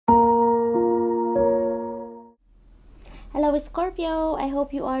Hello Scorpio, I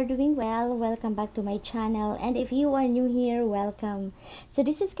hope you are doing well. Welcome back to my channel, and if you are new here, welcome. So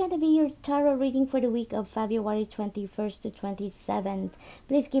this is going to be your tarot reading for the week of February 21st to 27th.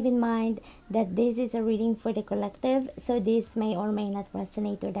 Please keep in mind that this is a reading for the collective, so this may or may not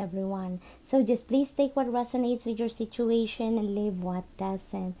resonate with everyone. So just please take what resonates with your situation and leave what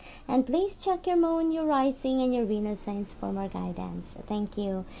doesn't. And please check your moon, your rising, and your Venus signs for more guidance. Thank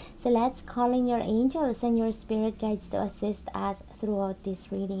you. So let's call in your angels and your spirit guides to assist us throughout this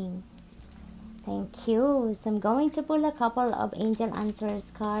reading. Thank you. So I'm going to pull a couple of angel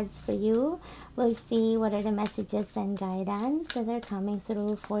answers cards for you. We'll see what are the messages and guidance that are coming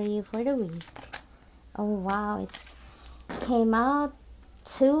through for you for the week. Oh wow, it came out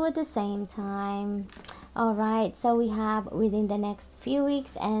two at the same time. Alright, so we have within the next few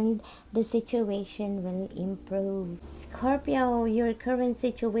weeks and the situation will improve. Scorpio, your current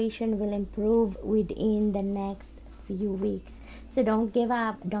situation will improve within the next few weeks. So don't give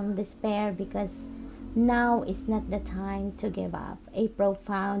up, don't despair, because now is not the time to give up. A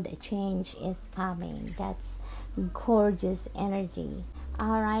profound change is coming. That's gorgeous energy.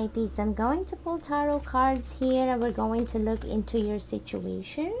 Alrighty, so I'm going to pull tarot cards here and we're going to look into your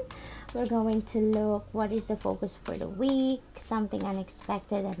situation. We're going to look what is the focus for the week, something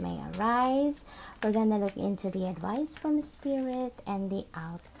unexpected that may arise. We're going to look into the advice from Spirit and the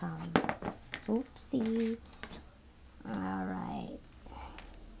outcome. Oopsie. Alright.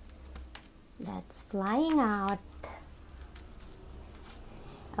 That's flying out.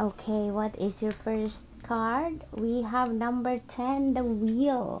 Okay, what is your first card? We have number 10, the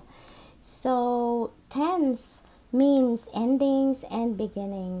wheel. So, tens means endings and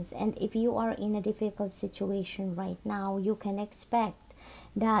beginnings, and if you are in a difficult situation right now, you can expect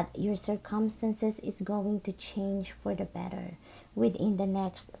that your circumstances is going to change for the better within the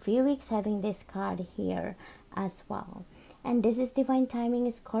next few weeks, having this card here as well. And this is divine timing,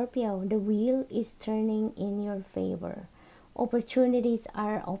 Scorpio. The wheel is turning in your favor. Opportunities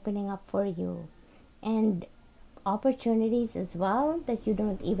are opening up for you, and opportunities as well that you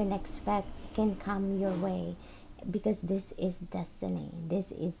don't even expect can come your way, because this is destiny.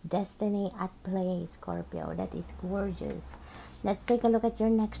 This is destiny at play, Scorpio. That is gorgeous. Let's take a look at your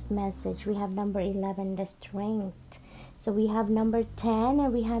next message. We have number 11, the strength. So we have number 10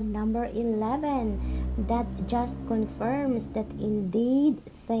 and we have number 11. That just confirms that indeed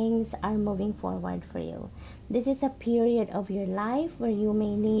things are moving forward for you. This is a period of your life where you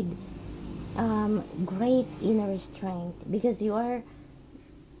may need great inner strength,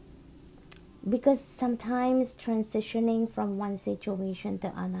 because sometimes transitioning from one situation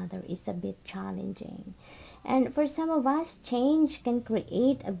to another is a bit challenging. And for some of us, change can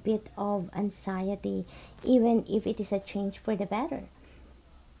create a bit of anxiety, even if it is a change for the better.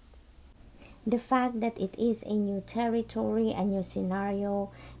 The fact that it is a new territory, a new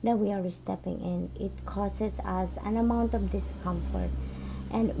scenario that we are stepping in, it causes us an amount of discomfort.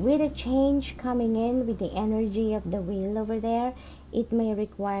 And with a change coming in, with the energy of the wheel over there, it may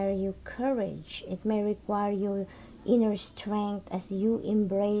require you courage. It may require you inner strength as you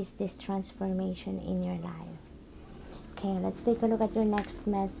embrace this transformation in your life. Okay, let's take a look at your next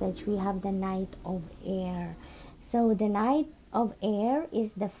message. We have the Knight of Air. So the Knight of Air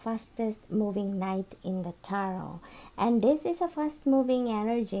is the fastest moving knight in the tarot. And this is a fast moving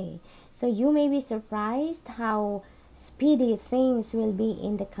energy. So you may be surprised how speedy things will be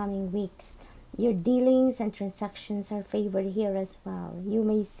in the coming weeks. Your dealings and transactions are favored here as well. You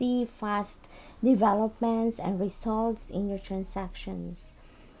may see fast developments and results in your transactions.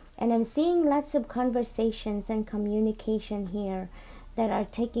 And I'm seeing lots of conversations and communication here that are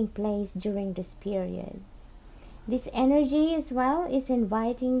taking place during this period. This energy as well is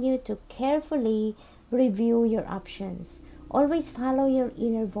inviting you to carefully review your options. Always follow your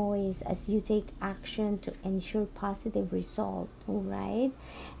inner voice as you take action to ensure positive result, alright?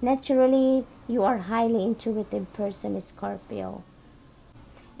 Naturally, you are a highly intuitive person, Scorpio.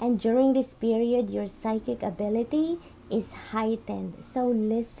 And during this period, your psychic ability is heightened. So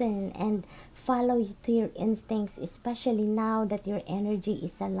listen and follow to your instincts, especially now that your energy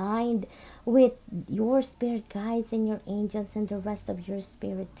is aligned with your spirit guides and your angels and the rest of your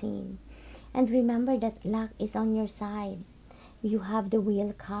spirit team. And remember that luck is on your side. You have the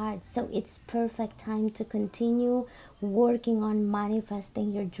wheel card, so it's perfect time to continue working on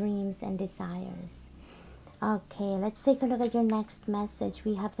manifesting your dreams and desires. Okay, let's take a look at your next message.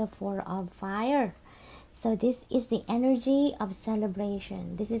 We have the Four of Fire. So this is the energy of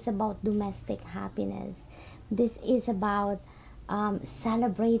celebration. This is about domestic happiness. This is about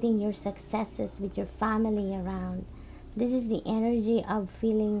celebrating your successes with your family around. This is the energy of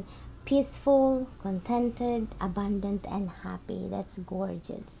feeling peaceful, contented, abundant, and happy. That's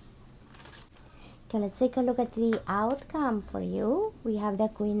gorgeous. Okay, let's take a look at the outcome for you. We have the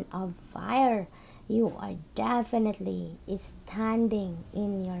Queen of Fire. You are definitely standing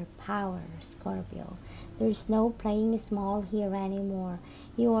in your power, Scorpio. There's no playing small here anymore.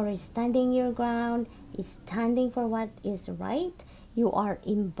 You are standing your ground, standing for what is right. You are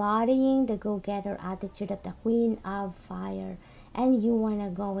embodying the go-getter attitude of the Queen of Fire. And you are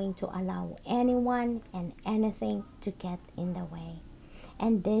not going to allow anyone and anything to get in the way.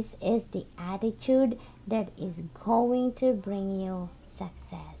 And this is the attitude that is going to bring you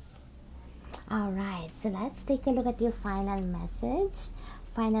success. All right, so let's take a look at your final message.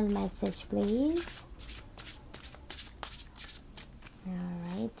 Final message, please.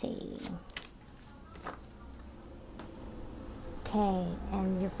 All righty. Okay,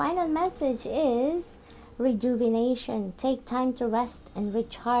 and your final message is rejuvenation. Take time to rest and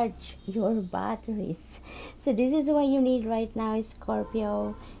recharge your batteries. So this is what you need right now,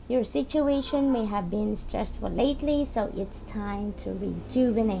 Scorpio. Your situation may have been stressful lately, so it's time to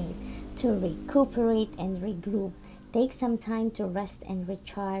rejuvenate, to recuperate and regroup. Take some time to rest and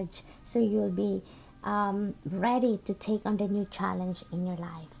recharge so you'll be ready to take on the new challenge in your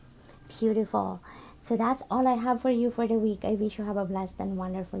life. Beautiful. So that's all I have for you for the week. I wish you have a blessed and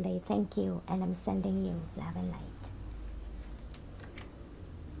wonderful day. Thank you, and I'm sending you love and light.